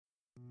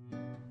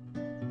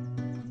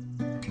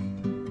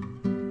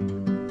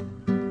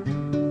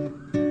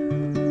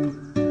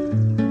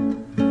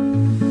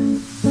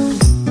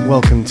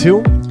welcome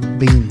to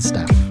Bean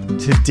Stuff.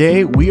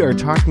 Today we are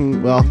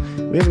talking, well,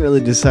 we haven't really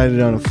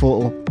decided on a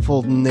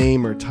full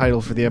name or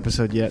title for the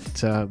episode yet.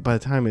 By the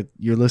time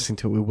you're listening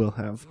to it, we will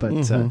have. But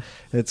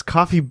it's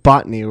Coffee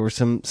Botany or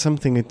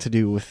something to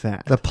do with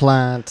that. The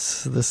plant,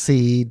 the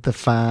seed, the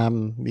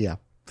farm, yeah.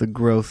 The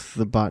growth,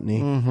 the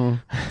botany.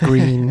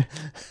 Green.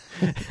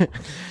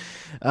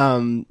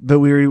 But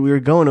we were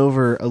going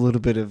over a little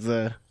bit of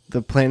the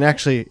plant.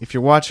 Actually, if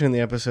you're watching the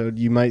episode,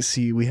 you might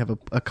see we have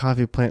a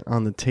coffee plant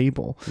on the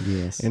table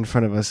in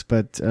front of us.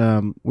 But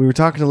we were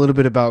talking a little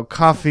bit about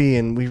coffee,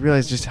 and we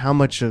realized just how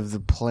much of the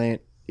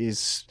plant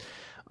is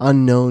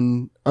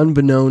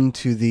unbeknown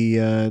to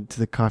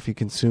the coffee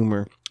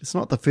consumer. It's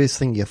not the first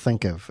thing you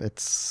think of.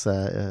 It's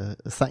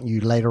something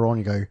you later on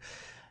you go,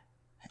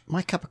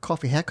 my cup of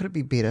coffee, how could it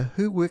be better?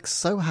 Who works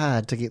so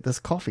hard to get this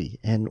coffee?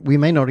 And we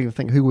may not even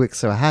think who works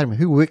so hard,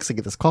 who works to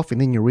get this coffee.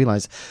 And then you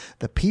realize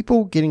the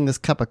people getting this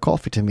cup of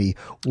coffee to me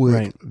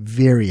work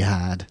very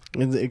hard.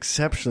 It's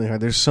exceptionally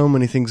hard. There's so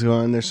many things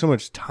going on. There's so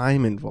much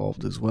time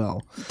involved as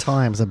well.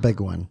 Time's a big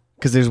one.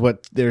 Because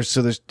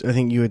there's I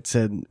think you had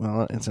said,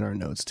 well, it's in our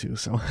notes too,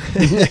 so.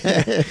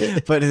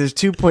 But there's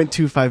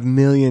 2.25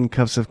 million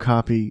cups of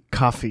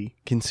coffee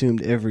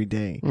consumed every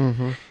day.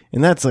 Mm-hmm.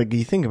 And that's like,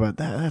 you think about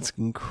that, that's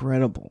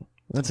incredible.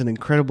 That's an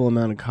incredible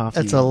amount of coffee.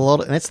 That's a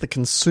lot, and that's the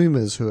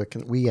consumers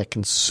we are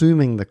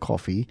consuming the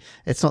coffee.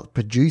 It's not the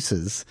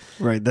producers.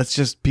 Right, that's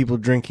just people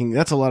drinking.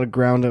 That's a lot of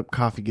ground up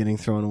coffee getting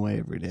thrown away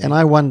every day. And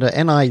I wonder,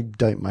 and I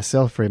don't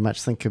myself very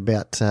much think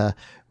about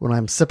when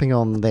I'm sipping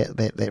on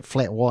that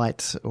flat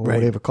white or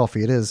whatever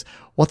coffee it is,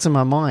 what's in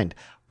my mind?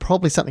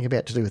 Probably something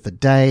about to do with the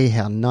day,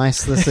 how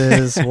nice this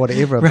is,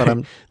 whatever.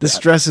 But the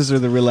stresses or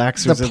the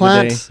relaxers of the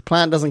day.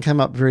 Plant doesn't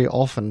come up very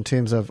often in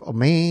terms of, oh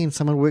man,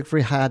 someone worked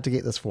very hard to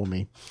get this for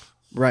me.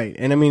 Right.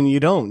 And I mean, you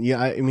don't. Yeah.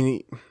 I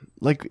mean,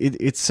 like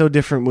it's so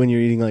different when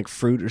you're eating like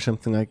fruit or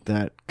something like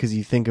that, because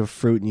you think of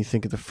fruit and you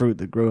think of the fruit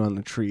that grow on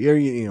the tree,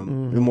 or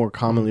more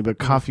commonly. But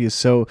coffee is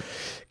so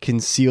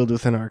concealed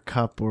within our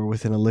cup or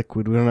within a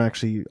liquid. We don't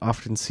actually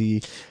often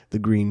see the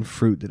green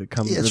fruit that it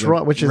comes. Yeah, that's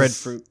right. Which red is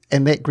fruit,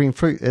 and that green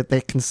fruit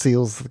that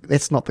conceals.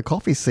 That's not the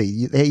coffee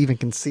seed. That even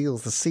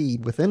conceals the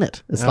seed within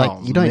it. It's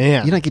like you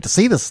don't get to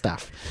see this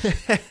stuff.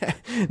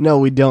 No,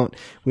 we don't.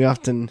 We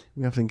often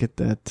get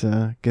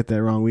that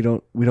wrong.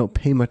 We don't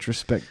pay much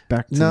respect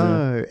back to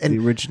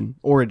the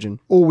origin.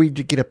 Or we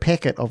get a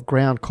packet of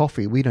ground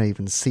coffee. We don't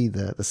even see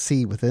the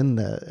seed within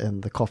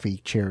the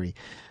coffee cherry.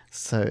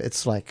 So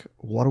it's like,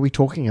 what are we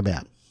talking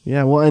about?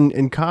 Yeah, well,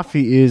 and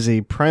coffee is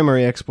a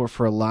primary export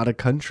for a lot of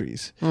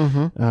countries.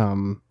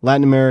 Mm-hmm.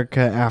 Latin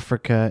America,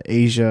 Africa,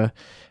 Asia.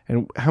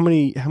 And how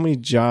many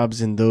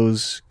jobs in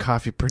those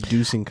coffee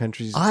producing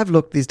countries? I've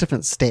looked, there's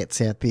different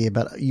stats out there,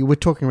 but you were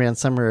talking around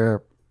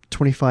somewhere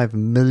 25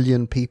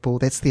 million people.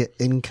 That's their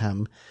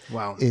income.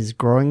 Wow. Is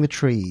growing the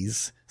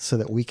trees so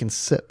that we can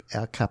sip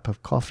our cup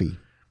of coffee.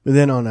 But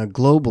then on a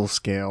global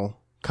scale,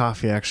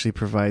 coffee actually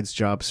provides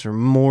jobs for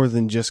more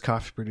than just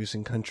coffee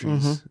producing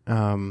countries.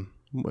 Mm-hmm.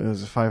 It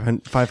was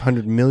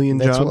 500 million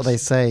jobs. That's what they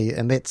say,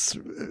 and that's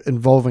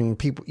involving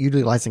people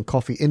utilizing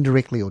coffee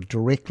indirectly or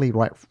directly,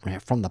 right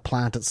from the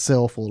plant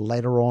itself or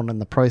later on in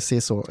the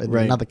process or in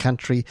another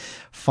country.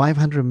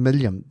 500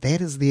 million. That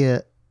is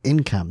their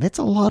income. That's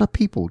a lot of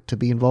people to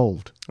be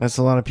involved. That's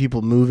a lot of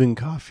people moving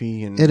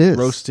coffee and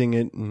roasting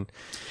it. And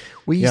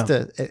we used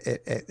to,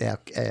 at our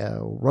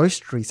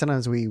roastery,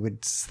 sometimes we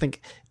would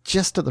think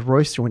just at the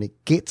roaster when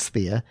it gets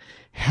there,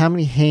 how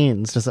many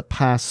hands does it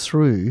pass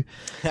through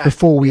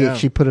before we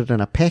actually put it in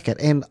a packet?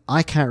 And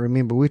I can't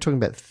remember. We're talking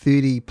about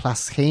 30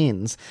 plus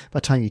hands by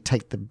the time you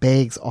take the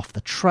bags off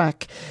the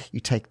truck,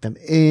 you take them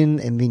in,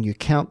 and then you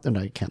count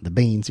the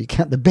beans, you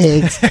count the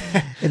bags,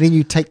 and then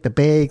you take the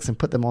bags and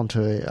put them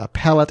onto a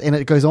pallet, and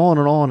it goes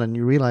on, and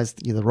you realize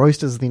the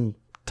roasters then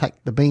take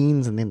the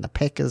beans and then the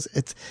packers.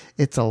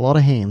 It's a lot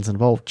of hands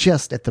involved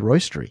just at the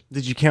roastery.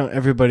 Did you count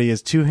everybody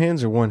as two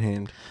hands or one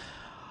hand?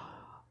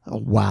 Oh,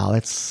 wow,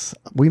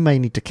 we may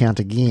need to count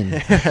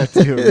again.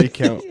 Do a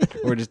recount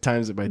or just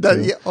times it by two.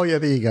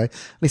 There you go. At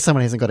least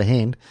someone hasn't got a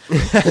hand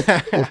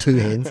or two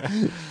hands.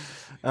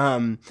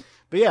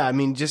 But yeah, I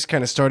mean, just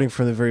kind of starting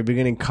from the very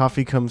beginning,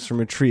 coffee comes from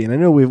a tree. And I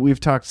know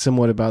we've talked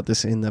somewhat about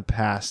this in the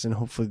past, and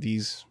hopefully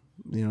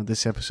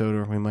this episode,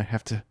 or we might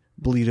have to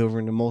bleed over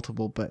into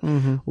multiple, but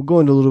we'll go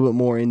into a little bit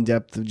more in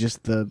depth of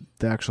just the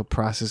actual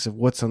process of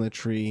what's on the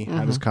tree,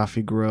 how does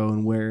coffee grow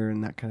and where,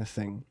 and that kind of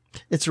thing.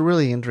 It's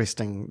really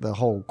interesting, the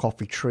whole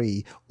coffee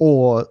tree,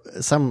 or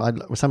some of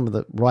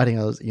the writing,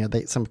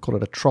 some call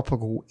it a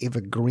tropical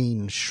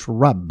evergreen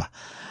shrub.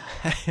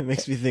 It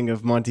makes me think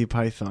of Monty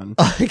Python.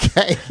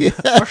 Okay.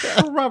 A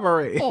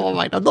shrubbery. Oh,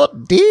 mate, I'm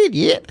not dead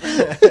yet.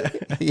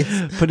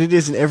 Yes. But it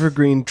is an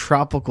evergreen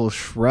tropical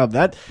shrub.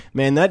 That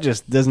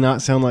just does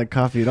not sound like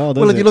coffee at all,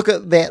 does it? Well, if you look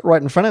at that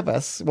right in front of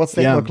us, what's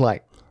that look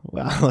like?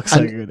 Well, it looks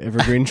like an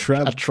evergreen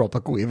shrub. A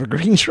tropical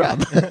evergreen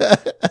shrub.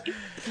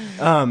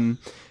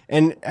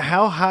 And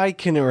how high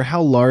or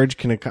how large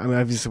can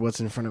obviously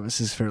what's in front of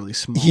us is fairly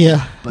small.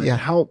 Yeah. But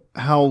how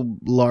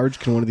large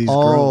can one of these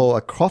grow? Oh,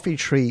 a coffee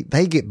tree,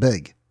 they get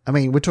big. I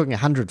mean, we're talking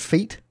 100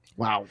 feet.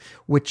 Wow.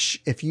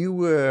 Which, if you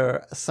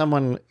were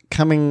someone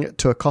coming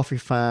to a coffee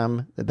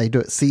farm, they do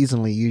it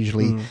seasonally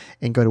usually,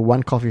 and go to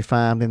one coffee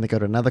farm, then they go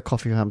to another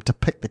coffee farm to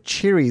pick the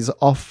cherries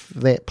off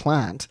that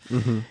plant,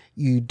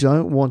 you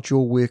don't want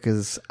your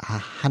workers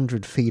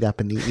 100 feet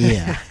up in the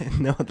air.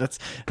 No, that's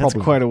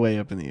quite a way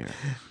up in the air.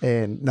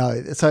 And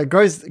no, so it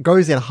grows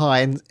that high,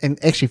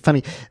 and actually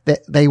funny that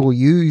they will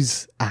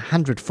use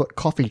 100-foot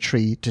coffee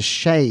tree to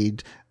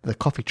shade the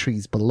coffee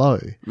trees below.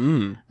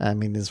 I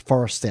mean, there's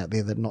forests out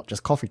there that are not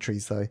just coffee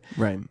trees though.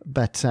 Right.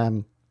 But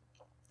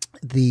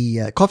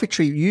the coffee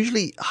tree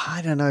usually,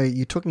 I don't know,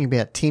 you're talking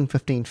about 10,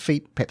 15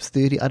 feet, perhaps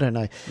 30, I don't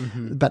know.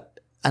 But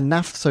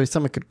enough so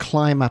someone could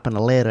climb up on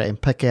a ladder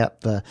and pick out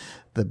the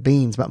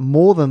beans, but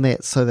more than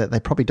that, so that they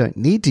probably don't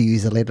need to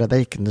use a ladder.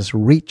 They can just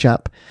reach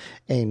up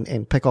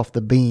and pick off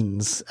the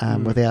beans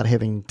without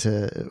having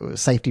to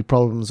safety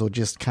problems or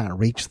just can't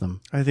reach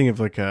them. I think of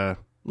like a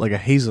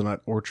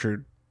hazelnut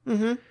orchard.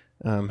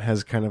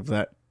 Has kind of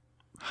that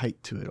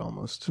height to it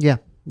almost. Yeah.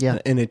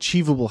 An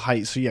achievable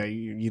height. So yeah,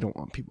 you don't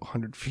want people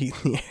 100 feet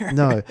in the air.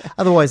 No.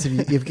 Otherwise,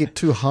 if you get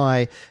too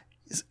high,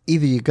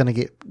 either you're going to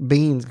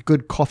get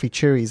good coffee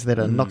cherries that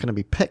are not going to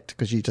be picked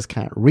because you just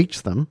can't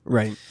reach them.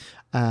 Right.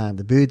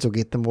 The birds will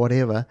get them,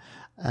 whatever.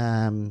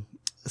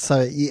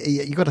 So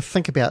you got to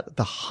think about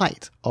the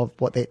height of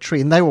what that tree,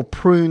 and they will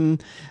prune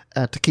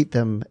to keep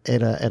them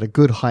at a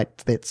good height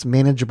that's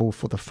manageable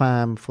for the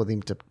farm, for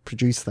them to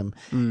produce them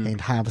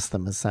and harvest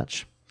them as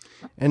such.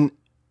 And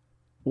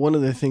one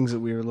of the things that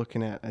we were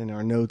looking at in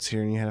our notes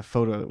here, and you had a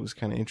photo that was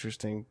kind of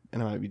interesting,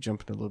 and I might be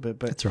jumping a little bit,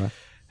 but that's right.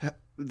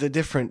 The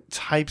different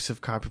types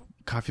of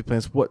coffee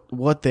plants,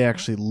 what they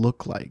actually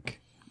look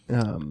like,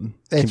 can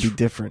be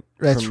different.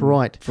 That's from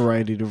right.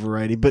 Variety to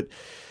variety, but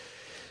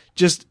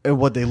just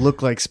what they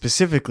look like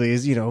specifically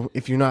is,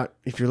 if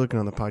you're looking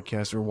on the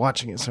podcast or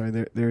watching it, sorry,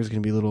 there's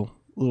going to be a little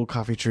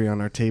coffee tree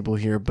on our table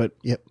here, but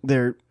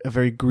they're a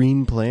very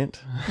green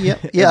plant. Yeah.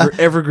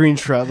 Evergreen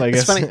shrub, I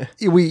guess. It's funny.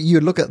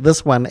 You look at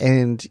this one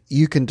and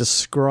you can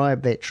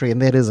describe that tree,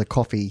 and that is a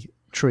coffee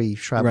tree,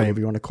 shrub, whatever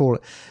you want to call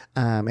it.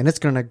 And it's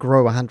going to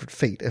grow 100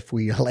 feet if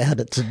we allowed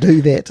it to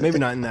do that. Maybe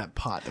not in that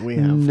pot that we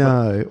have.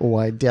 No,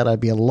 or I doubt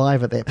I'd be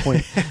alive at that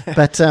point.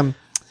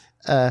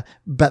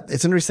 But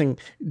it's interesting.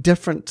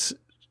 Different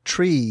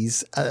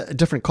trees,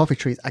 different coffee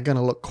trees are going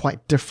to look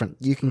quite different.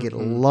 You can get a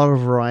lot of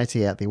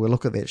variety out there. We'll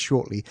look at that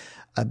shortly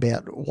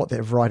about what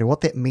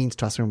that means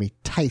to us when we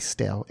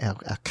taste our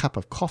cup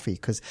of coffee,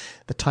 because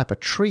the type of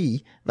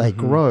tree they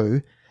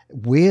grow,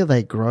 where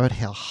they grow it,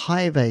 how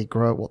high they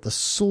grow it, what the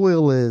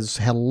soil is,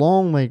 how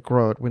long they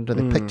grow it. When do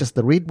they pick just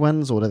the red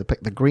ones, or do they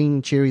pick the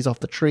green cherries off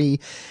the tree?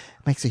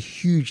 It makes a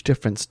huge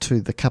difference to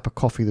the cup of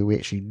coffee that we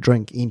actually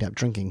end up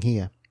drinking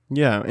here.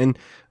 Yeah, and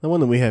the one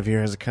that we have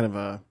here has a kind of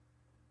I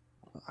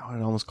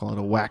would almost call it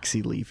a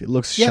waxy leaf. It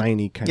looks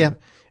shiny, kind of.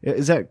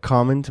 Is that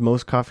common to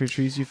most coffee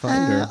trees you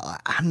find?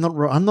 I'm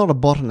not a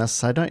botanist,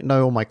 so I don't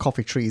know all my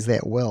coffee trees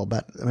that well.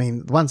 But I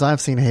mean, the ones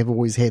I've seen have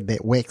always had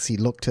that waxy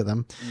look to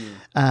them.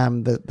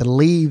 The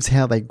leaves,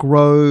 how they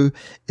grow,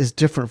 is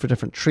different for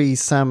different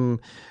trees. Some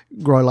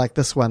grow like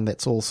this one,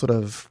 that's all sort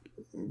of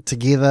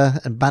together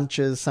in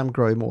bunches. Some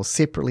grow more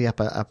separately up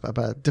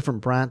a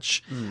different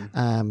branch,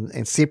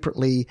 and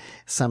separately.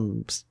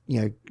 Some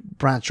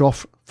branch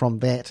off from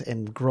that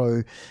and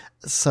grow.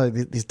 So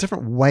there's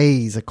different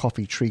ways a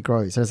coffee tree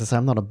grows. As I say,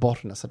 I'm not a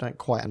botanist. I don't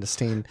quite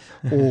understand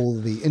all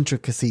the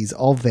intricacies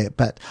of that,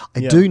 but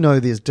I do know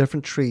there's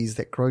different trees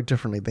that grow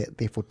differently, that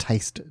therefore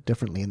taste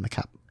differently in the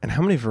cup. And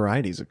how many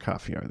varieties of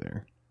coffee are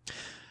there?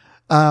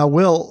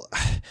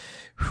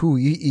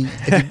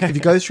 If you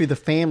go through the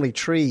family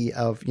tree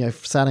of,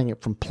 starting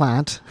it from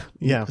plant,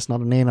 it's not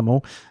an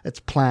animal,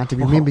 it's plant. If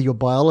you remember your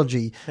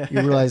biology,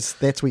 you realize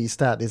that's where you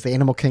start. There's the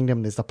animal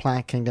kingdom, there's the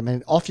plant kingdom,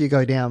 and off you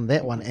go down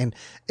that one. And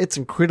it's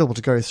incredible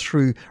to go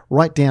through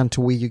right down to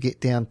where you get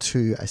down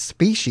to a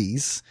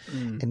species.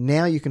 And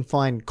now you can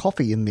find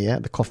coffee in there,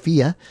 the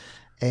coffea,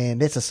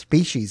 and that's a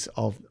species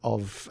of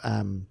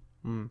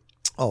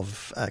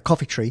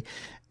coffee tree.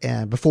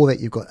 And before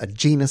that, you've got a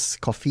genus,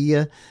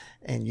 Coffea,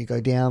 and you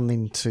go down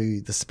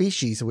into the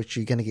species, which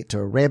you're going to get to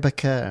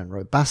Arabica and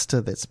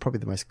Robusta. That's probably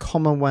the most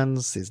common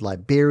ones. There's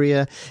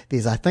Liberia.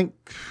 There's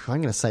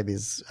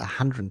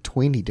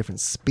 120 different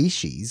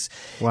species.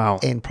 Wow.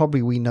 And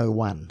probably we know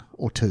one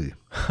or two.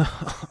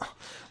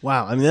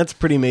 Wow. I mean, that's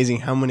pretty amazing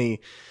how many.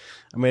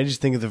 I mean, I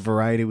just think of the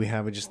variety we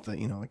have of just the,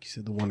 like you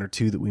said, the one or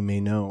two that we may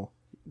know.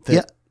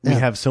 We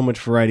have so much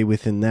variety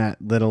within that,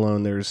 let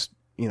alone there's,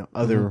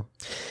 other.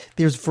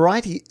 There's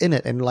variety in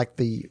it. And like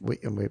the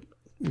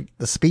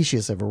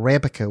species of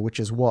Arabica, which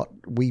is what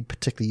we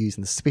particularly use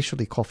in the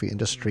specialty coffee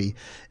industry,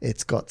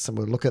 it's got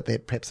we'll look at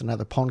that perhaps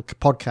another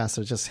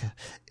podcast.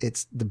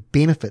 It's the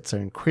benefits are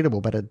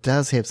incredible, but it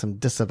does have some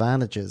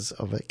disadvantages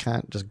of it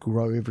can't just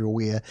grow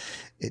everywhere.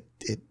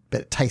 But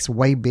it tastes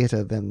way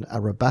better than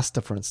a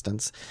Robusta, for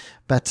instance.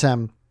 But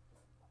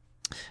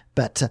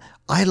But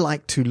I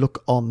like to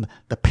look on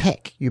the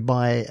pack. You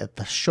buy at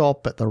the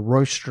shop, at the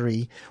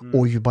roastery,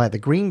 or you buy the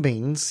green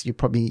beans. You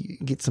probably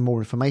get some more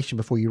information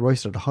before you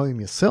roast it at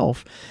home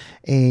yourself.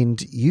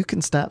 And you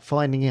can start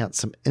finding out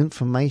some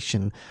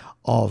information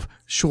of,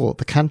 sure,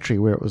 the country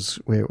where it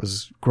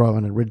was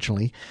grown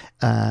originally.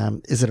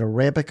 Is it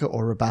Arabica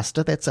or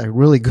Robusta? That's a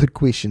really good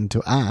question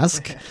to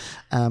ask,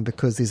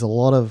 because there's a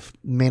lot of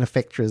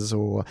manufacturers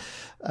or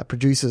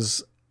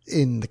producers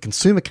in the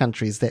consumer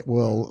countries that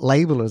will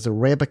label it as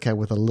Arabica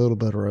with a little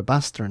bit of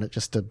Robusta in it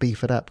just to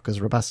beef it up, because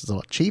Robusta is a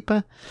lot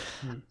cheaper.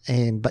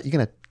 But you're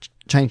going to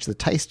change the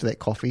taste of that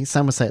coffee.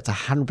 Some would say it's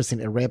 100%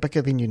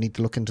 Arabica. Then you need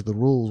to look into the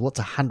rules. What's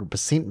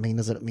 100% mean?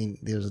 Does it mean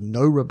there's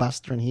no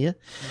Robusta in here?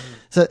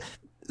 So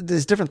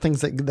there's different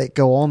things that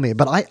go on there.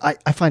 But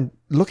I find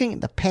looking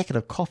at the packet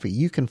of coffee,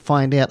 you can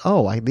find out,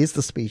 there's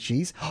the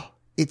species.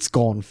 It's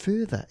gone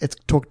further. It's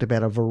talked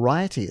about a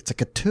variety. It's a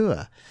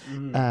couture.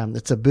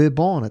 It's a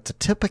bourbon. It's a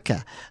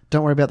typica.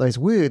 Don't worry about those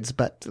words,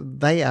 but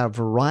they are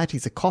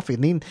varieties of coffee.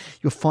 And then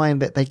you'll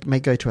find that they may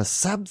go to a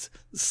sub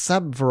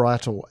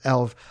varietal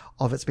of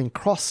it's been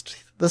crossed.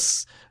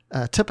 This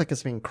typica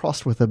has been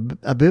crossed with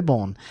a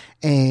bourbon,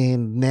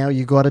 and now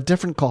you got a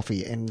different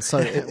coffee. And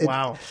so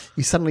wow,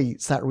 you suddenly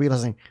start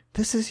realizing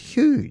this is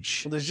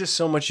huge. Well, there's just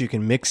so much you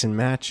can mix and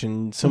match,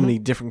 and so many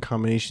different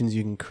combinations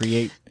you can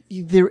create.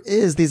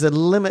 There's a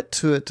limit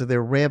to it, to the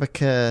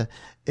Arabica.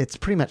 It's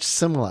pretty much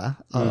similar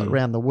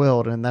around the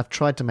world, and they've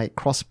tried to make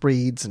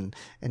crossbreeds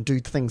and do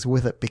things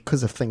with it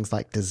because of things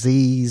like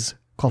disease,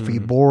 coffee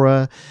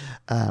borer,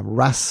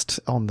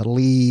 rust on the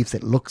leaves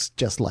that looks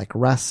just like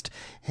rust.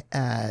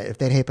 If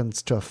that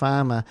happens to a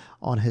farmer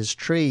on his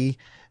tree,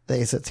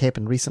 as it's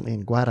happened recently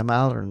in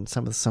Guatemala and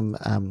some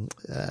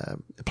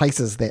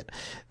places that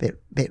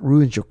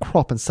ruins your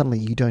crop, and suddenly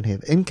you don't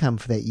have income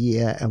for that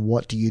year, and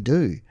what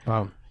do?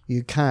 Wow.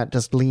 You can't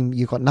just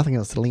you've got nothing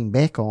else to lean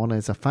back on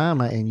as a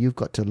farmer, and you've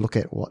got to look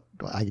at what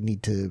I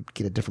need to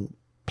get a different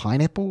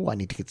pineapple. I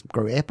need to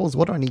grow apples.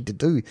 What do I need to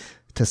do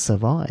to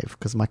survive?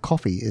 Because my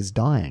coffee is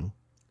dying.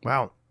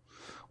 Wow.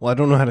 Well, I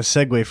don't know how to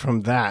segue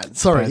from that.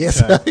 Sorry,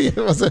 yes. I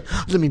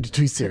didn't mean to be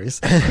too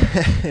serious.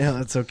 Yeah,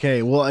 that's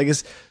okay. Well, I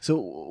guess, so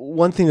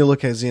one thing to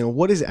look at is,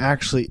 what is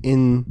actually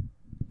in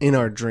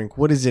our drink?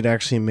 What is it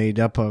actually made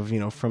up of,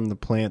 from the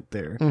plant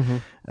there?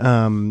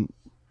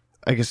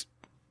 I guess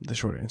the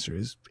short answer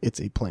is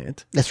it's a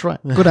plant. That's right.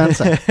 Good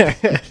answer.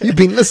 You've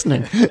been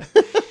listening.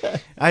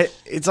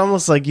 It's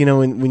almost like,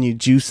 when you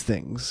juice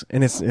things,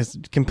 and it's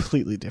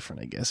completely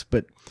different, I guess,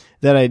 but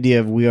that idea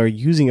of we are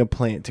using a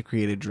plant to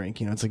create a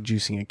drink, it's like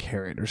juicing a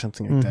carrot or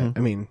something like that. I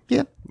mean,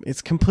 yeah,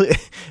 it's complete.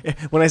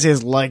 When I say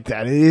it's like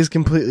that, it is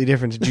completely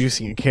different to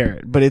juicing a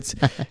carrot, but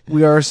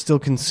we are still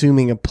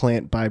consuming a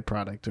plant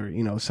byproduct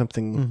or,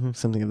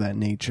 something of that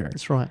nature.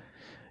 That's right.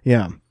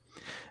 Yeah.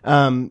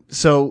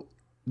 So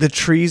the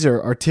trees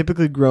are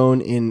typically grown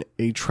in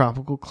a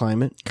tropical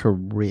climate.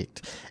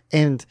 Correct.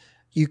 And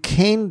you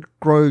can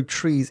grow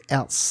trees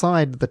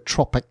outside the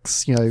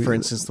tropics, For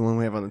instance, the one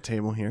we have on the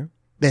table here.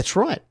 That's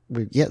right.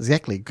 Yeah,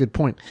 exactly. Good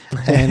point.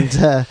 And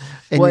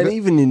and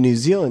even in New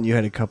Zealand, you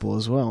had a couple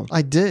as well.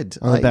 I did.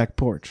 On the back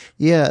porch.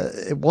 Yeah,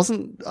 it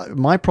wasn't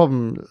my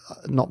problem,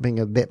 not being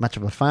that much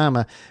of a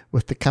farmer,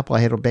 with the couple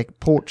I had on back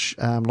porch,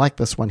 like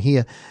this one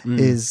here,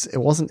 is it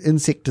wasn't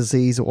insect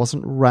disease, it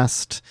wasn't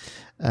rust,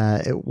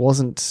 it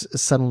wasn't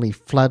suddenly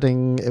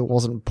flooding, it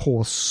wasn't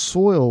poor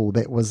soil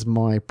that was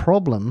my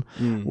problem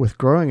with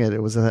growing it.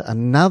 It was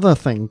another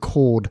thing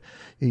called,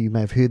 you may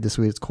have heard this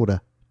word, it's called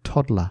a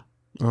toddler.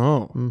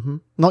 Oh.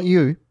 Not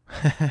you.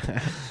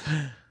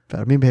 But I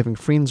remember having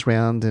friends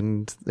round,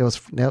 and that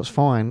was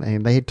fine,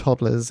 and they had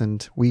toddlers,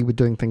 and we were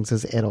doing things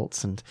as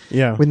adults. And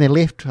when they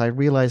left, I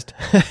realized,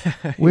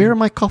 where are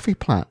my coffee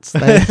plants?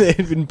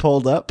 They'd been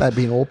pulled up. They'd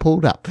been all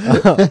pulled up.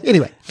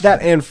 Anyway,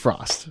 that and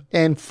frost.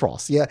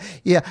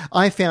 Yeah.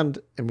 I found,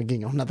 and we're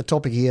getting on another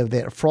topic here,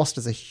 that frost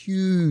is a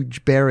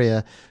huge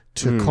barrier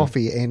to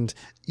coffee, and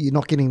you're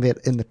not getting that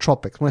in the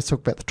tropics. When I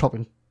talk about the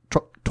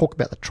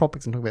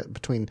tropics, and talk about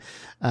between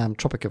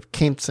Tropic of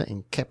Cancer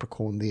and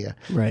Capricorn there.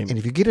 Right. And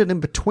if you get it in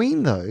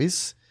between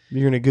those,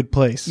 you're in a good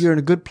place. You're in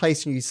a good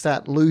place, and you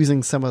start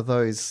losing some of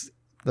those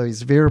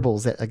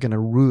variables that are going to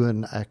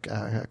ruin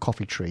a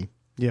coffee tree.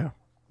 Yeah,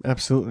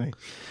 absolutely.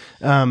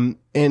 And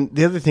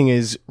the other thing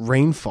is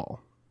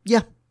rainfall.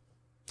 Yeah.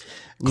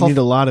 You need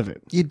a lot of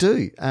it. You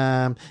do.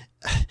 And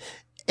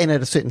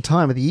at a certain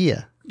time of the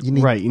year. You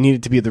need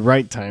it to be at the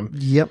right time.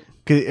 Yep.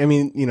 I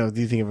mean,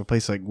 do you think of a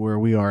place like where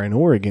we are in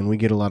Oregon, we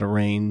get a lot of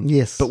rain.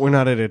 Yes. But we're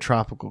not at a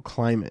tropical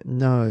climate.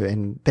 No,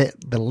 and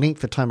the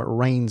length of time it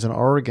rains in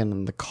Oregon,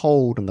 and the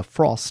cold and the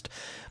frost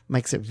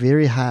makes it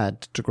very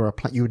hard to grow a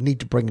plant. You would need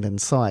to bring it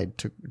inside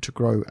to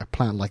grow a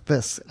plant like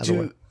this.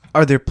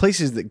 Are there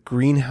places that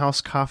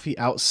greenhouse coffee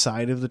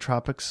outside of the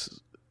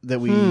tropics that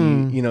we,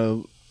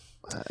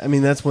 I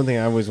mean, that's one thing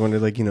I always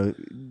wondered, like,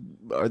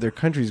 are there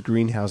countries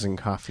greenhousing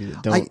coffee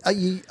that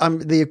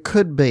don't? There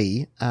could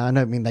be. I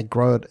know. I mean, they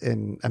grow it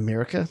in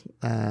America,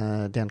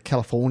 down in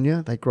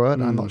California. They grow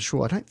it. I'm not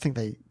sure. I don't think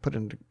they put it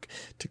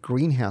into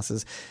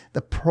greenhouses.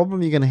 The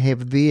problem you're going to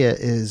have there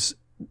is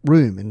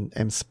room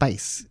and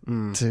space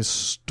to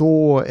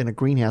store in a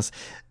greenhouse.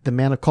 The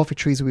amount of coffee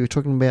trees we were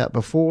talking about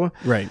before,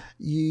 right?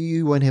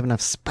 You won't have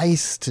enough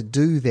space to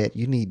do that.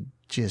 You need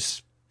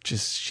just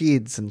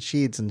sheds and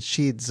sheds and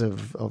sheds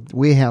of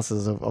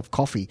warehouses of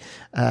coffee,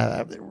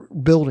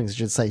 buildings, I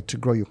should say, to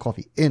grow your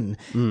coffee in.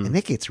 And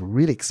that gets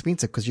really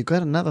expensive because you've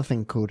got another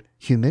thing called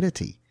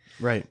humidity.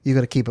 Right. You've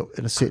got to keep it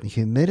in a certain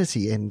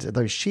humidity, and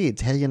those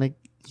sheds,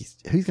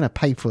 who's going to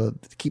pay to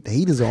keep the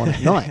heaters on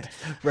at night?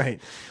 Right.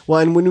 Well,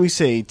 and when we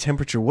say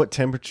temperature, what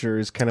temperature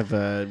is kind of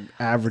an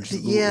average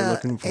that we're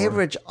looking for?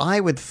 Average, I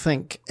would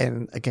think,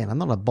 and again, I'm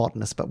not a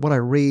botanist, but what I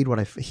read, what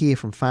I hear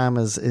from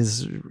farmers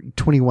is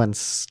 21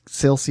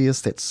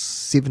 Celsius, that's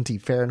 70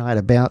 Fahrenheit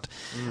about.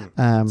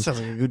 Sounds like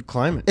a good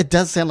climate. It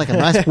does sound like a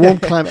nice warm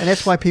climate, and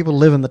that's why people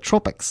live in the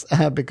tropics,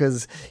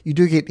 because you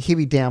do get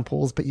heavy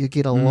downpours, but you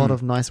get a lot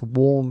of nice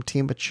warm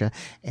temperature,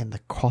 and the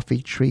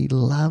coffee tree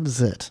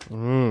loves it.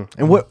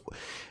 And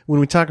when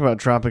we talk about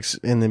tropics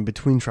and then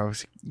between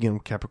tropics,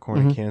 Capricorn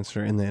and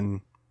Cancer, and then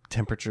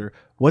temperature,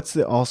 what's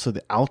also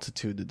the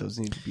altitude that those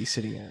need to be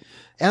sitting at?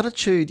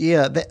 Altitude,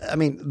 yeah.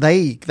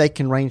 They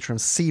can range from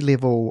sea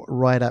level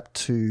right up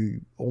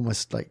to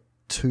almost like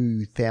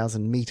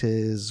 2,000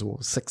 meters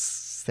or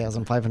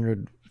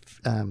 6,500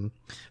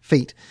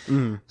 feet.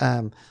 So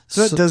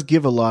it does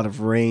give a lot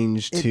of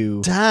range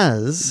to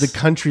the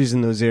countries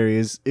in those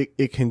areas.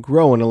 It can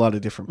grow in a lot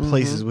of different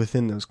places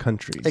within those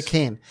countries. It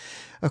can.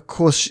 Of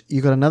course,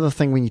 you got another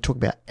thing when you talk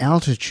about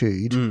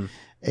altitude.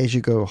 As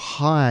you go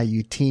higher,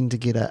 you tend to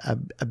get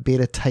a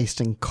better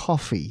tasting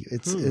coffee.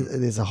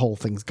 There's a whole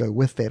things go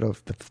with that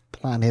of the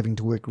plant having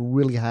to work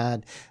really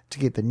hard to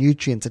get the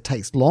nutrients. It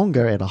takes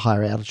longer at a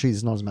higher altitude.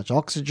 There's not as much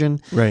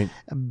oxygen. Right.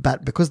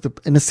 But because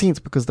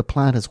the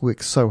plant has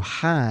worked so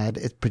hard,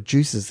 it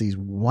produces these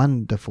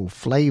wonderful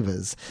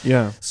flavors.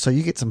 Yeah. So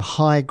you get some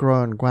high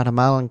grown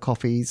Guatemalan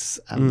coffees.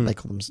 They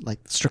call them like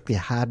strictly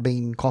hard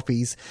bean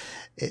coffees.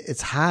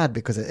 It's hard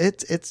because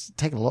it's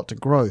taken a lot to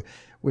grow.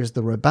 Whereas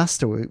the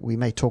Robusta, we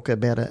may talk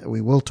about it,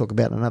 we will talk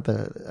about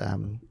another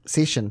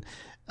session,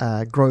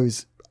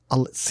 grows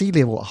sea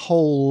level, a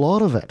whole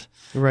lot of it.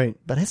 Right.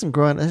 But hasn't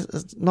grown,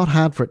 it's not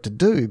hard for it to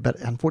do, but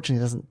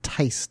unfortunately it doesn't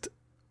taste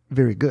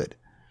very good.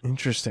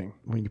 Interesting.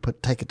 When you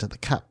take it to the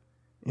cup.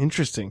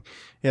 Interesting.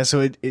 Yeah,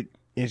 so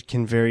it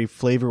can vary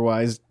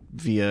flavor-wise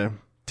via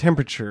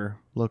temperature,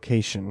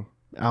 location,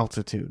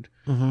 altitude,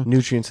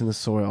 nutrients in the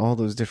soil, all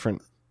those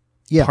different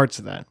parts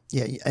of that.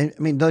 Yeah, I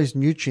mean, those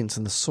nutrients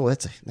in the soil,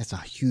 that's a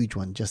huge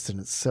one just in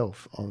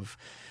itself of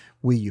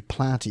where you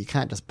plant it. You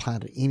can't just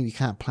plant it you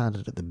can't plant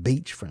it at the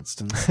beach, for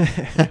instance.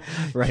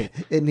 Right.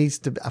 It needs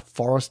to, a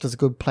forest is a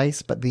good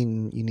place, but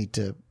then you need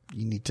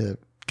to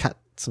cut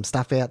some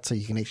stuff out so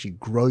you can actually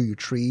grow your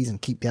trees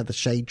and keep the other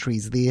shade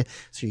trees there,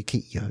 so you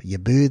keep your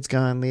birds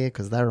going there,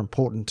 because they're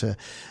important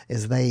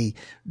as they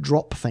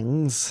drop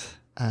things.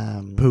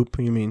 Poop,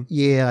 you mean?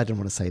 Yeah, I didn't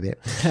want to say that.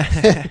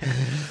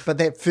 But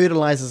that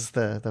fertilizes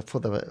for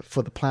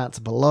the plants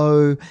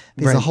below.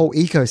 There's a whole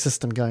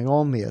ecosystem going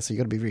on there, so you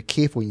got to be very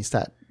careful when you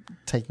start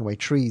taking away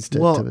trees to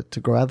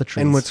grow other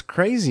trees. And what's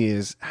crazy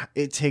is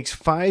it takes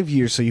 5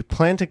 years. So you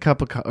plant a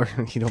cup of coffee, or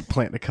you don't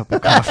plant a cup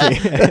of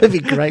coffee. That'd be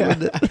great,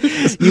 wouldn't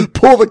it? You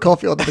pour the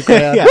coffee onto the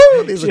ground. Yeah.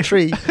 Woo, there's a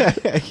tree.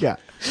 Yeah.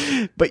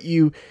 But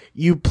you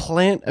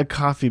plant a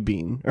coffee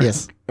bean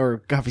or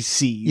coffee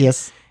seed.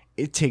 Yes.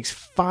 It takes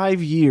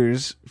 5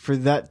 years for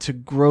that to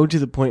grow to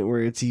the point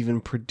where it's even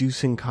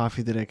producing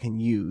coffee that I can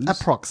use.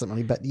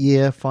 Approximately, but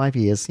 5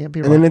 years. Yeah,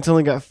 and then it's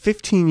only got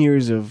 15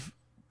 years of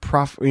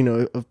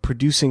of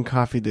producing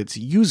coffee that's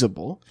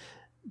usable.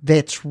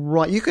 That's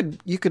right. You could.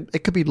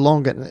 It could be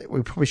longer.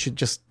 We probably should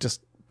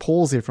just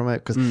pause there for a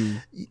minute, because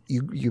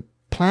you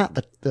plant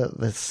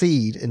the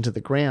seed into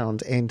the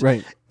ground, and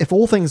if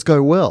all things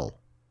go well.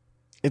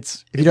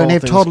 If you don't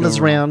have toddlers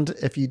around,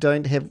 if you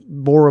don't have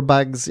borer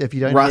bugs, if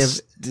you don't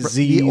have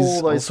disease,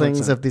 all those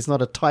things, if there's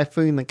not a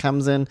typhoon that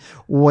comes in,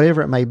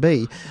 whatever it may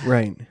be,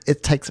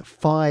 it takes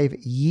 5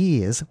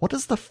 years. What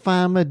does the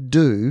farmer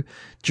do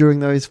during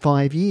those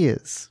 5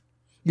 years?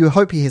 You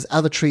hope he has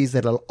other trees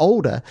that are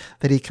older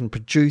that he can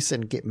produce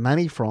and get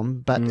money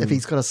from, but if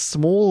he's got a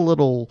small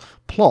little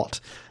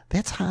plot,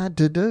 that's hard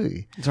to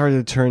do. It's hard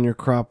to turn your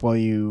crop while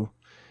you...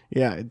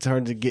 Yeah, it's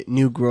hard to get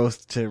new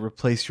growth to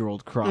replace your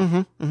old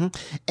crop. And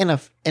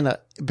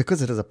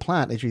because it is a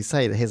plant, as you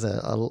say, it has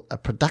a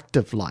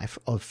productive life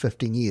of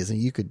 15 years, and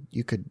you could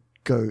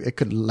go. It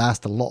could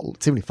last a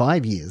lot,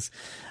 75 years,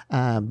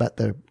 but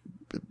the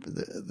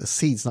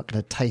seed's not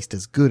going to taste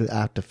as good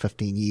after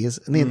 15 years.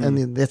 And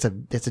then that's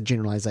a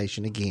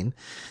generalization again,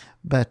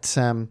 but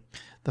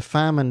the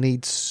farmer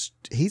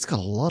he's got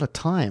a lot of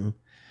time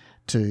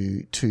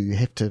to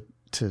have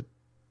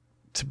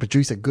to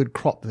produce a good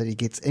crop that he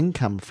gets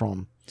income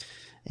from.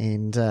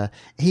 And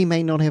he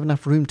may not have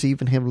enough room to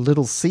even have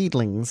little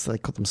seedlings. They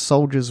call them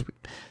soldiers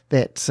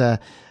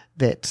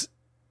that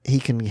he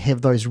can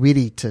have those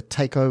ready to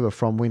take over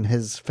from when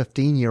his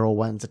 15-year-old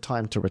ones are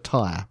time to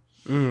retire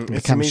and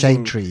become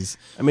shade trees.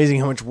 Amazing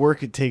how much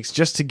work it takes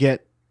just to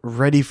get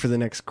ready for the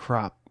next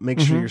crop. Make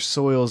sure your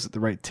soil's at the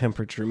right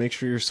temperature. Make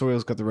sure your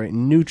soil's got the right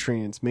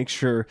nutrients. Make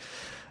sure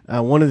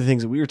one of the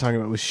things that we were talking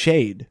about was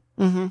shade.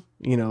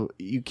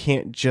 You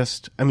can't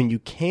just, you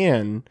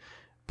can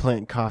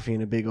plant coffee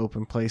in a big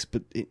open place,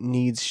 but it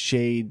needs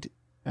shade.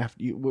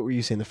 What were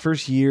you saying? The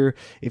first year,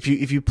 if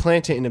you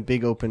plant it in a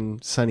big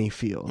open sunny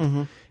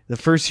field, the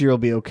first year will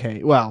be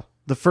okay. Well,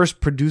 the first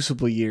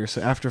producible year,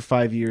 so after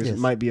 5 years, it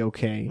might be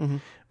okay,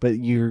 but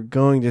you're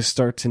going to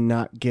start to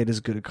not get as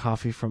good a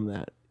coffee from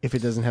that if it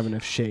doesn't have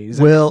enough shade.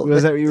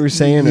 Was that what you were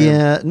saying?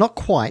 Yeah, not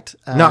quite.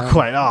 Not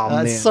quite. Oh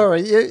man,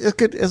 sorry.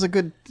 It's a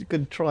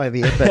good try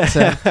there.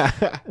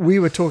 But we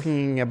were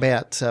talking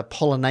about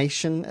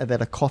pollination.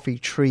 That a coffee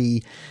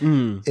tree,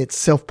 it's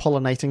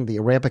self-pollinating. The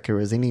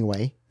Arabica is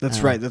anyway.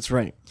 That's right. That's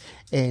right.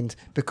 And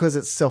because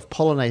it's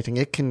self-pollinating,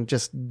 it can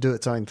just do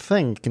its own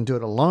thing. It can do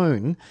it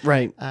alone.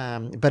 Right.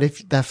 But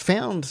if they've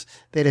found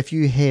that if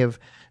you have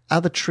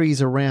other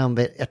trees around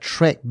that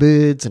attract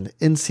birds and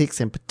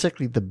insects, and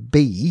particularly the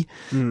bee,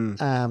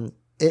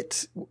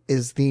 it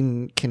is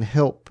then can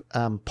help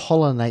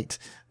pollinate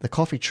the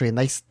coffee tree. And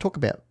they talk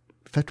about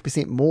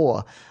 50%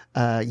 more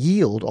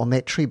yield on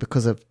that tree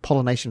because of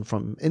pollination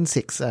from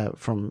insects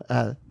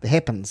that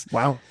happens.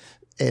 Wow.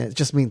 And it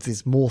just means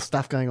there's more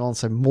stuff going on,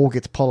 so more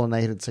gets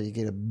pollinated, so you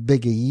get a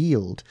bigger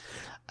yield.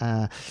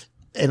 And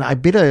I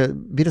better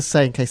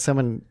say, in case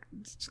someone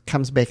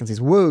comes back and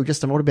says, whoa,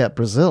 Justin, what about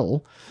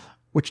Brazil?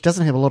 Which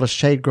doesn't have a lot of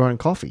shade-growing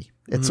coffee.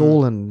 It's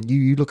all in,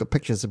 you look at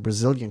pictures of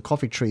Brazilian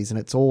coffee trees, and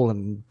it's all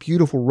in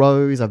beautiful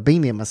rows. I've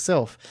been there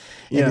myself,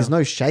 and there's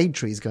no shade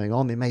trees going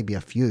on. There may be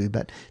a few,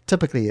 but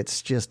typically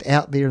it's just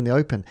out there in the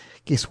open.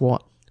 Guess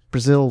what?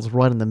 Brazil's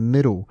right in the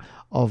middle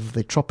of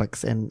the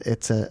tropics, and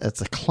it's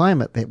a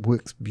climate that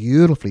works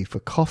beautifully for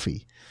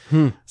coffee.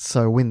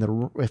 So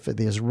if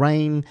there's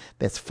rain,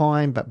 that's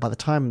fine, but by the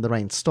time the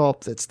rain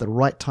stops, it's the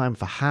right time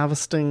for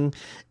harvesting.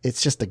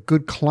 It's just a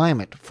good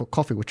climate for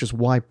coffee, which is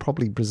why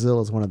probably Brazil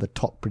is one of the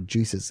top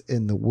producers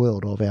in the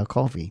world of our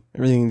coffee.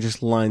 Everything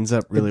just lines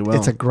up really well.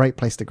 It's a great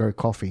place to grow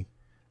coffee.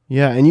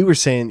 Yeah, and you were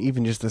saying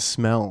even just the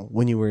smell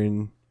when you were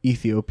in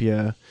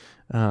Ethiopia.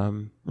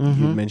 You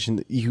mentioned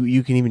that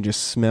you can even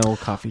just smell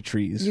coffee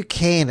trees. You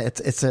can.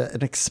 It's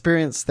an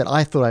experience that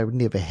I thought I would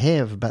never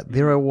have, but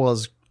there I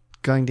was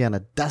going down a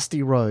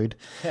dusty road,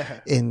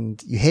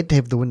 and you had to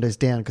have the windows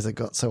down because it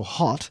got so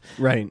hot.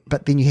 Right.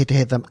 But then you had to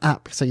have them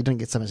up so you didn't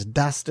get so much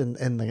dust in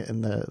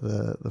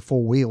the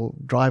 4-wheel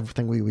drive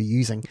thing we were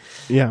using.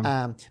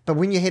 Yeah. But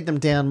when you had them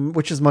down,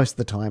 which is most of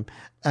the time,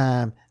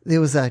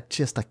 there was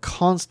just a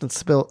constant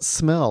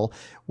smell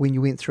when you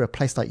went through a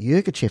place like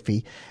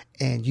Yirgacheffe,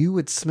 and you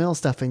would smell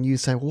stuff and you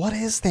say, what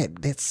is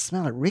that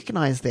smell? I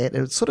recognize that.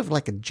 It was sort of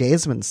like a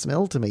jasmine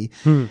smell to me.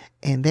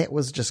 And that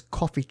was just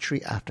coffee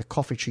tree after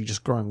coffee tree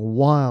just growing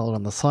wild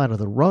on the side of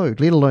the road,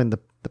 let alone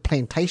the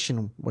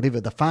plantation, whatever,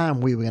 the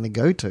farm we were going to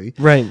go to.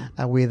 Right.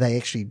 Where they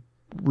actually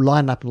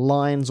line up in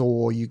lines,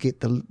 or you get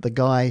the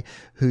guy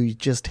who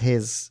just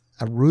has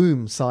a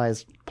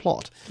room-sized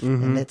plot,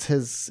 and that's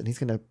his, and he's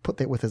going to put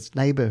that with his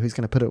neighbor, who's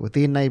going to put it with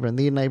their neighbor and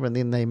their neighbor, and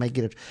then they may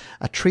get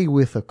a tree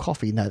worth of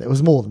coffee. No, that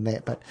was more than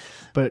that, but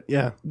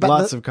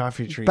lots of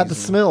coffee trees. But the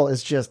smell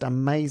is just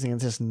amazing.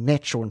 It's just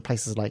natural in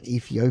places like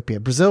Ethiopia.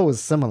 Brazil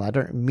was similar. I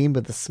don't remember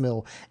the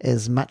smell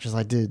as much as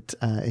I did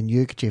in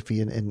Yirgacheffe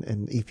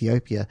in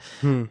Ethiopia,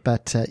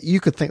 but you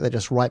could think they're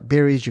just ripe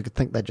berries. You could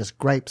think they're just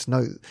grapes.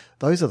 No,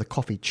 those are the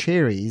coffee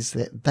cherries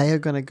that they are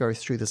going to go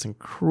through this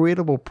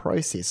incredible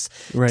process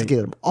to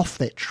get them off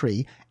that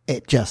tree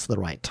at just the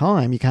right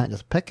time. You can't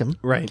just pick them.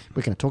 Right.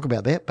 We're going to talk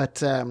about that,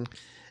 but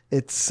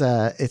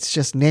it's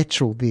just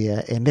natural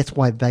there, and that's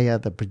why they are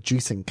the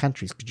producing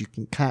countries, because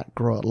you can't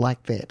grow it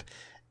like that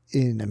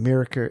in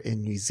America,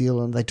 in New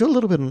Zealand. They do a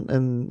little bit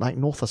in like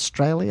North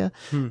Australia,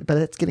 but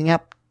it's getting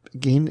up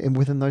again and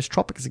within those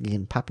tropics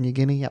again. Papua New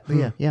Guinea up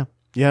there,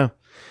 yeah.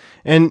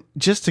 And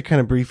just to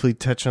kind of briefly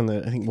touch on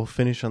I think we'll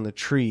finish on the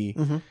tree,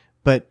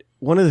 but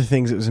one of the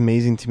things that was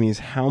amazing to me is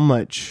how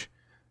much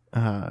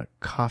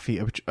coffee,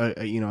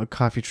 a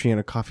coffee tree and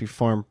a coffee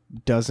farm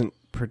doesn't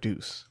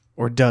produce,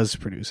 or does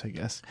produce, I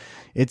guess.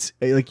 It's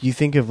like you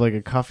think of like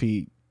a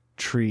coffee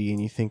tree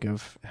and you think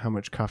of how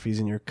much coffee is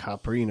in your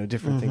cup, or,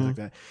 different things like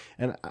that.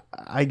 And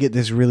I get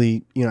this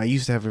really, I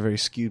used to have a very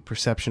skewed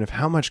perception of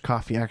how much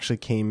coffee actually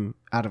came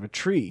out of a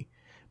tree,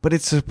 but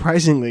it's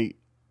surprisingly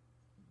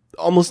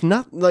almost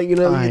not, like,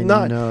 I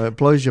know, it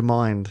blows your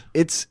mind.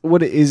 It's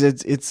what it is.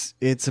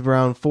 It's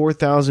around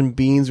 4,000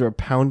 beans or a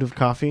pound of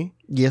coffee.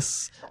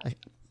 Yes,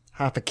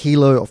 half a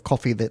kilo of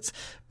coffee that's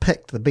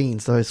picked. The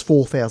beans, those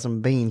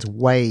 4,000 beans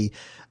weigh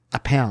a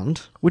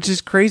pound. Which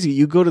is crazy.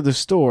 You go to the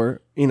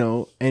store,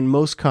 and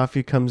most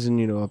coffee comes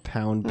in, a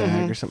pound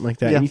bag or something like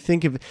that. Yeah. And if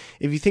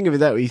you think of it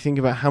that way, you think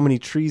about how many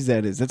trees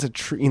that is. That's a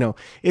tree,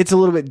 it's a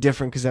little bit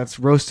different because that's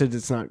roasted.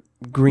 It's not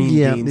green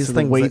beans, so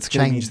the weight's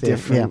going to be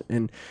different.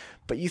 Yeah.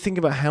 But you think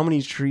about how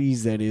many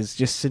trees that is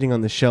just sitting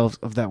on the shelves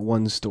of that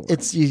one store.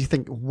 You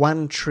think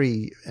one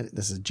tree, and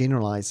this is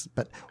generalized,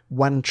 but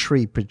one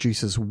tree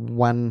produces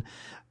 1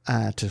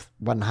 to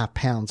 1.5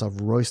 pounds of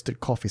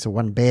roasted coffee. So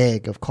one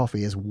bag of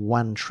coffee is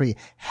one tree.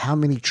 How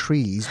many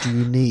trees do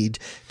you need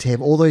to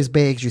have all those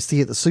bags you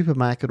see at the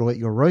supermarket or at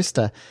your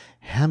roaster?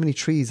 How many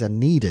trees are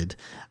needed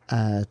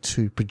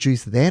to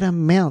produce that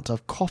amount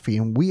of coffee?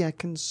 And we are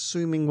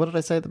consuming, what did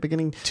I say at the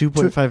beginning?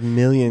 2.5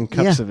 million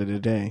cups of it a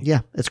day.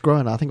 Yeah, it's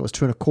grown. I think it was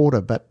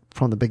 2.25, but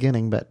from the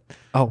beginning, but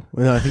oh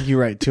no, I think you're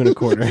right,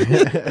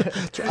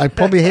 2.25.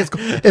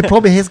 it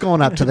probably has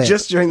gone up to that.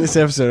 Just during this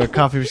episode, our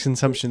coffee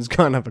consumption's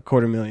gone up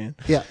 250,000.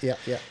 Yeah.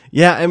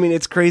 Yeah, I mean,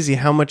 it's crazy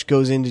how much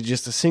goes into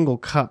just a single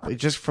cup,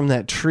 just from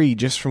that tree,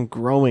 just from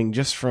growing,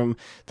 just from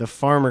the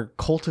farmer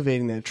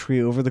cultivating that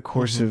tree over the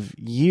course of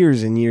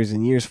years and years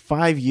and years,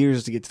 5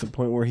 years to get to the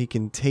point where he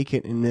can take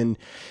it and then,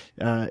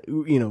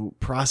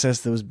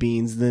 process those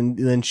beans,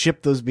 then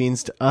ship those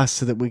beans to us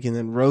so that we can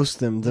then roast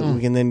them, that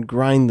we can then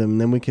grind them,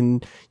 then we can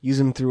use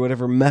them through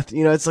whatever method.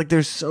 It's like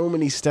there's so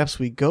many steps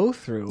we go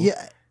through.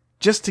 Yeah.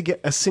 Just to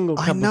get a single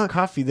cup of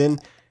coffee. Then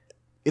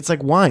it's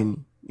like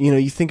wine.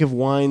 You think of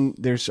wine,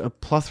 there's a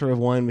plethora of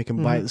wine we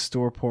can buy at the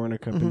store, pour in a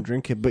cup and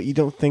drink it. But you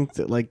don't think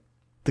that like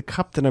the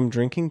cup that I'm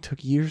drinking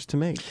took years to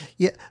make.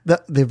 Yeah.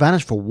 The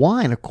advantage for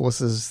wine, of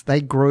course, is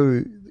they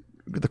grow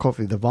the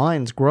coffee, the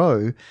vines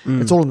grow.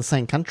 It's all in the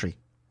same country.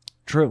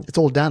 True. It's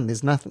all done.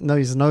 There's nothing.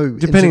 There's no.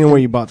 Depending on where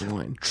you bought the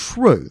wine.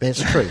 True.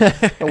 That's true.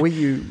 But where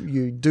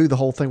you do the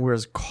whole thing,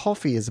 whereas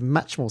coffee is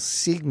much more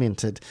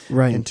segmented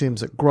in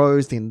terms it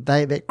grows. Then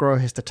that grower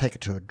has to take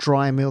it to a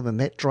dry mill. Then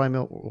that dry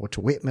mill or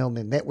to wet mill. And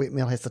then that wet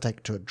mill has to take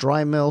it to a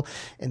dry mill.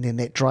 And then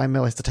that dry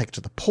mill has to take it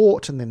to the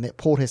port. And then that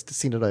port has to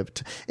send it over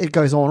to. It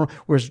goes on.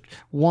 Whereas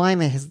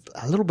wine has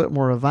a little bit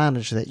more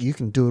advantage that you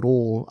can do it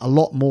all a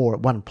lot more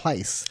at one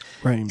place.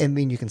 Right. And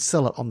then you can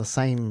sell it on the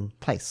same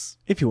place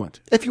if you want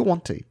to. If you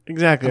want to.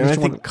 Exactly. And I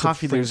think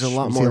coffee, there's a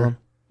lot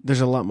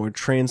more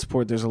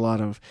transport. There's a lot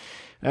of,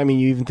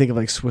 you even think of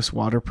like Swiss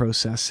water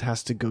process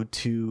has to go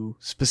to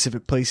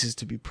specific places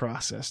to be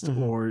processed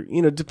or,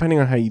 depending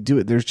on how you do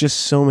it, there's just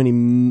so many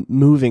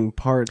moving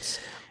parts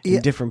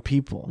and different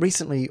people.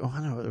 Recently,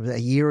 a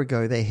year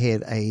ago, they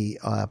had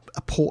a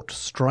port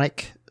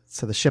strike.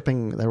 So the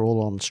shipping, they were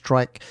all on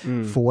strike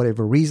for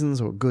whatever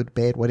reasons, or good,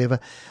 bad, whatever.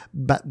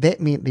 But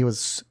that meant there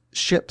was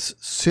ships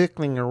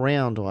circling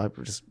around, or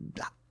just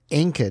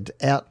anchored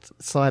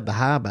outside the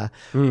harbour,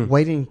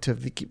 waiting to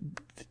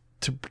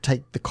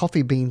take the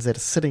coffee beans that are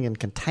sitting in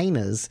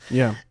containers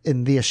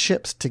in their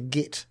ships to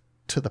get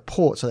to the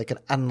port so they can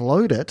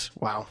unload it.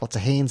 Wow. Lots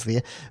of hands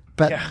there.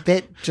 But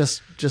that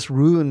just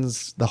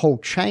ruins the whole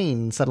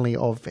chain suddenly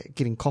of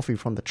getting coffee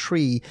from the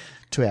tree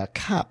to our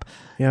cup.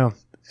 Yeah.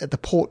 The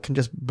port can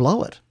just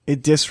blow it.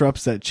 It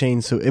disrupts that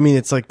chain. So,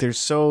 it's like it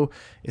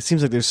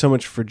seems like there's so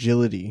much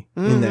fragility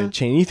in that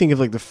chain. You think of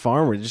like the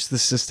farmer, just the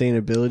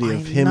sustainability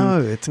of him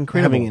it's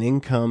incredible. having an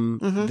income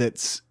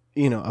that's,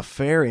 a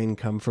fair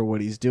income for what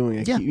he's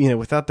doing. Like,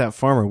 without that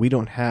farmer, we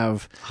don't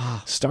have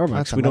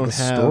Starbucks. We don't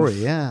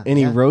have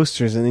any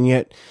roasters. And then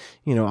yet,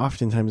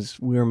 oftentimes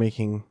we're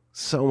making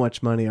so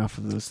much money off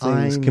of those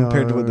things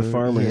compared to what the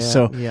farmer is.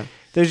 So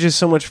there's just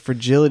so much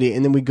fragility.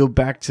 And then we go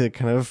back to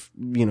kind of,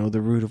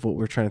 the root of what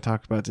we're trying to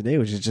talk about today,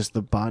 which is just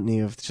the botany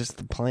of just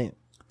the plant.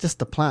 Just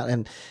the plant.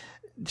 And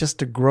just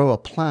to grow a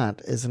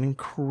plant is an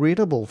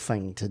incredible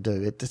thing to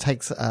do. It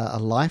takes a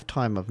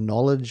lifetime of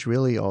knowledge,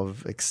 really,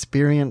 of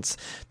experience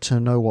to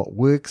know what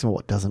works and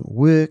what doesn't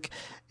work.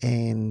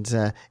 And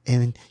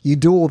you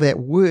do all that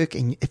work,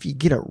 and if you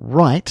get it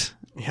right,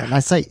 and I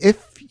say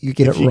if you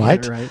get it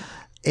right,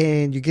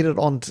 and you get it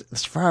on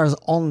as far as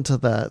onto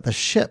the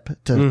ship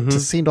to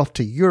send off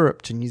to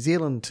Europe, to New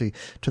Zealand, to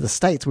the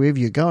States, wherever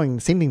you're going,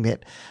 sending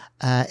that.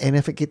 And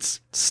if it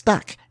gets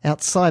stuck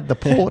outside the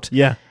port,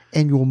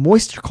 and your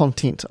moisture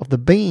content of the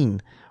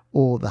bean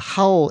or the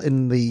hull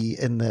in the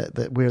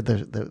where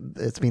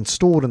it's been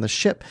stored in the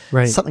ship,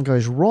 something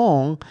goes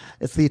wrong,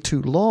 it's there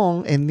too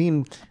long, and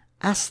then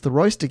us, the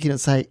roaster, get and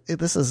say,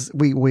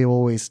 we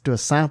always do a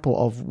sample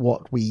of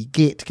what we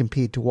get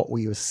compared to what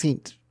we were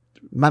sent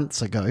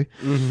months ago,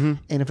 and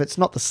if it's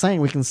not the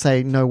same, we can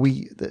say no.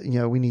 We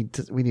need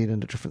a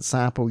different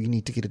sample. You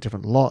need to get a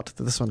different lot.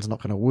 This one's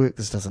not going to work.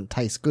 This doesn't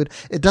taste good.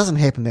 It doesn't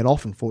happen that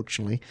often,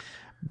 fortunately,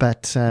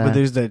 but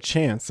there's that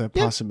chance, that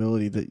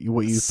possibility that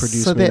what you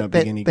produce may not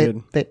be any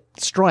good. That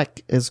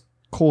strike has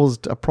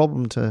caused a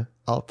problem to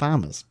our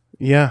farmers.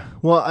 Yeah,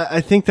 well, I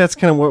think that's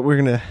kind of where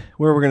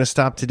we're gonna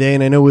stop today.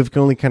 And I know we've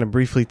only kind of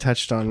briefly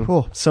touched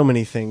on so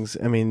many things.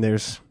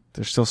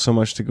 There's still so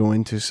much to go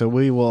into, so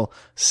we will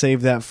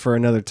save that for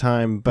another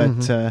time.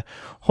 But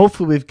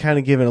hopefully we've kind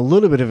of given a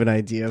little bit of an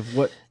idea of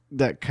what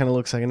that kind of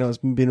looks like. I know it's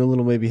been a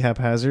little maybe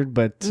haphazard,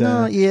 but...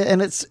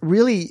 and it's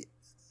really...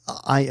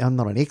 I'm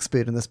not an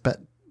expert in this, but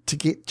to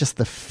get just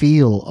the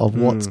feel of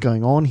what's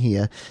going on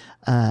here,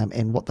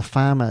 and what the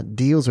farmer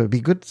deals with, it'd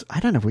be good. I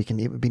don't know if we can.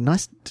 It would be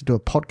nice to do a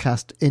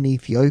podcast in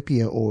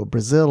Ethiopia or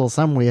Brazil or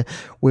somewhere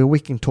where we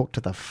can talk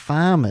to the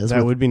farmers.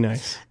 That would be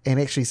nice, and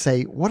actually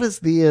say what is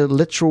their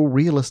literal,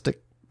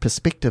 realistic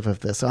perspective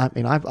of this. I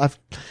mean, I've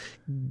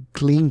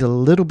gleaned a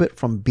little bit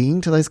from being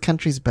to those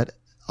countries, but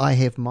I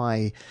have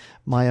my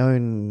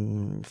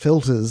own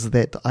filters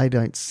that I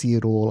don't see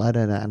it all. I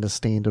don't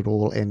understand it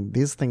all, and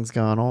there's things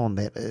going on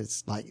that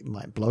is like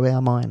might blow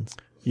our minds.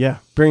 Yeah,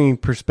 bringing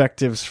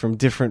perspectives from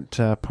different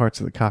parts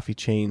of the coffee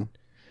chain.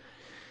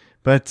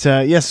 But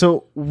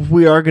so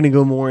we are going to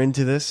go more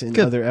into this in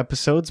other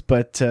episodes,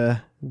 but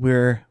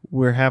we're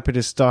happy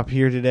to stop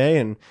here today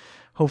and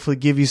hopefully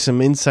give you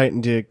some insight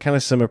into kind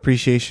of some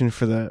appreciation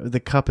for the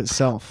cup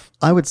itself.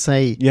 I would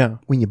say,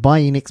 when you buy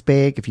your next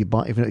bag, if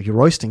you're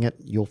roasting it,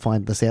 you'll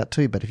find this out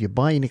too. But if you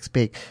buy your next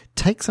bag,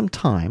 take some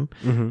time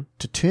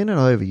to turn it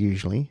over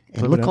usually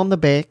and look on the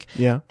back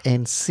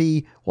and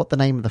see what the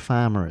name of the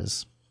farmer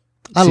is.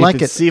 I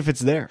like it. See if it's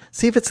there.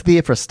 See if it's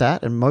there for a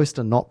start, and most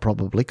are not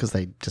probably because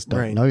they just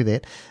don't know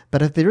that.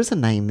 But if there is a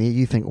name there,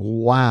 you think,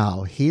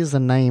 wow, here's the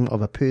name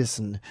of a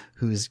person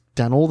who's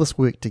done all this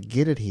work to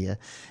get it here,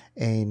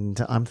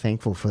 and I'm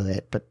thankful for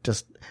that. But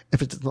just if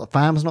the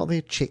farmer's not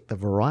there, check the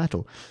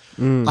varietal.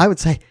 I would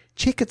say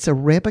check its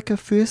Arabica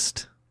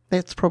first.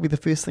 That's probably the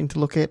first thing to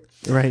look at.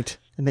 Right.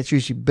 And that's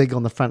usually big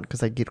on the front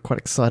because they get quite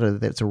excited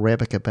that it's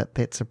Arabica, but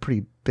that's a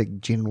pretty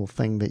big general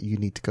thing that you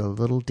need to go a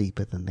little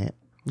deeper than that.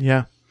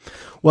 Yeah.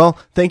 Well,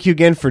 thank you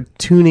again for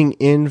tuning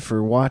in,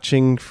 for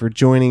watching, for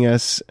joining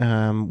us.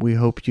 We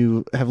hope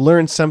you have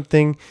learned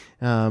something.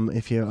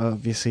 If you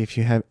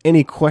have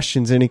any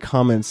questions, any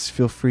comments,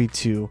 feel free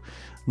to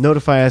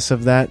notify us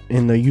of that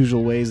in the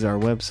usual ways: our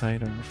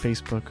website, or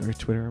Facebook, or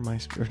Twitter, or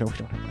MySpace. Or no, we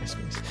don't have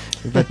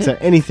MySpace,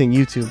 but anything,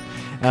 YouTube.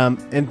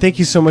 And thank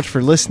you so much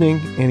for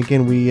listening. And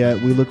again, we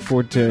look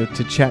forward to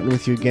chatting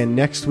with you again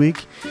next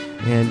week.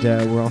 And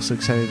we're also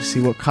excited to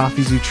see what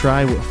coffees you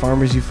try, what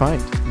farmers you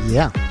find.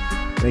 Yeah.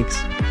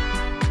 Thanks.